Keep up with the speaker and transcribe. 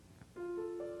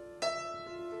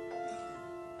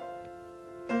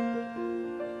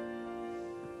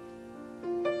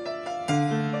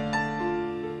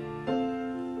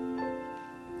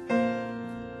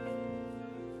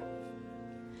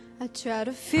try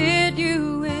to fit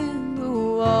you in the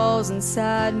walls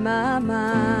inside my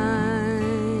mind.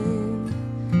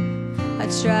 I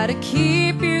try to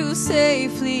keep you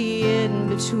safely in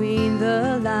between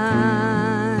the lines.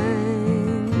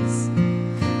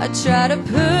 I try to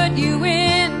put you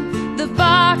in the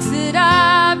box that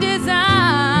I've designed.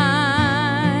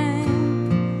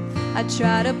 I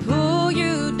try to pull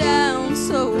you down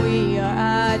so we are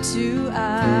eye to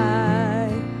eye.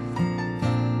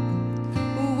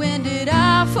 When did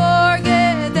I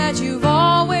forget that you've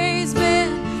always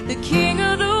been the king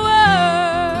of the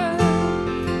world?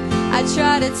 I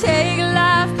try to take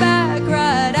life back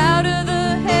right out of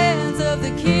the hands of the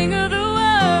king of the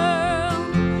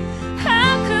world.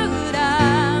 How could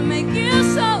I make you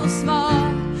so small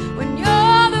when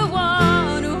you're the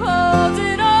one who holds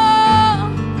it all?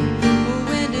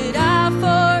 When did I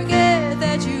forget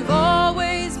that you've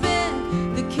always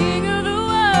been the king of the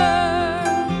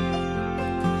world?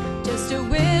 Just a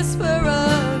whisper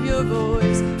of your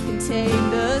voice can tame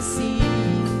the seas.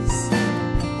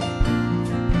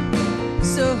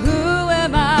 So who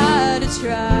am I to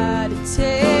try to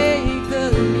take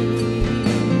the lead?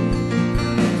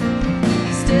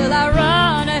 Still I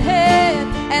run ahead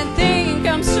and think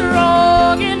I'm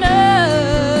strong enough,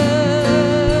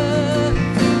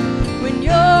 when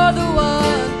you're the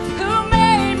one who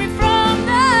made me from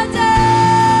the dust.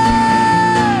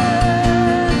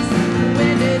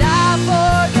 When did I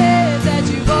forget that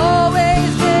you've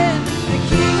always been the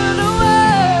king of the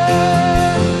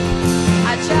world? I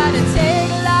try to take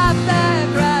life back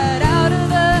right out of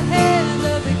the hands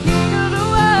of the king of the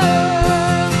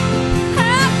world.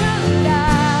 How could I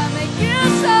make you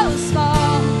so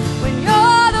small when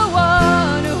you're the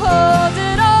one who holds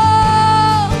it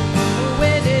all?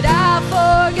 When did I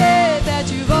forget that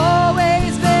you've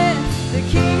always been the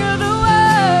king of the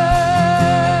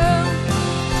world?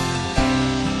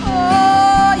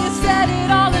 Oh, you set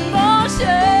it all in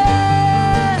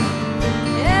motion,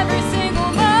 every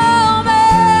single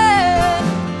moment.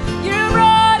 You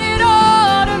brought it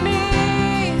all to me,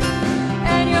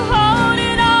 and you're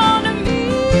holding on to me.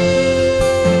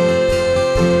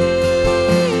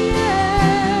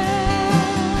 Yeah.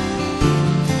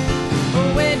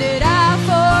 When did I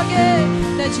forget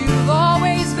that you've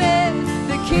always been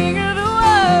the king of the world?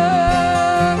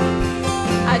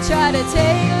 I try to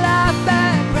take life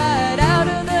back right out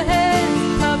of the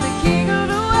hands of the king of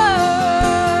the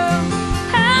world.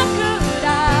 How could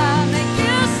I make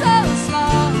you so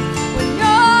small when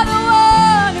you're the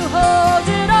one who holds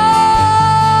it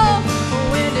all?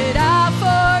 When did I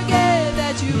forget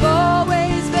that you've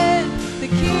always been the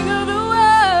king of the world?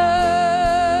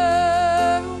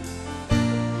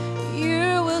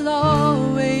 You will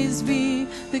always be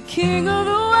the king of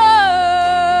the world.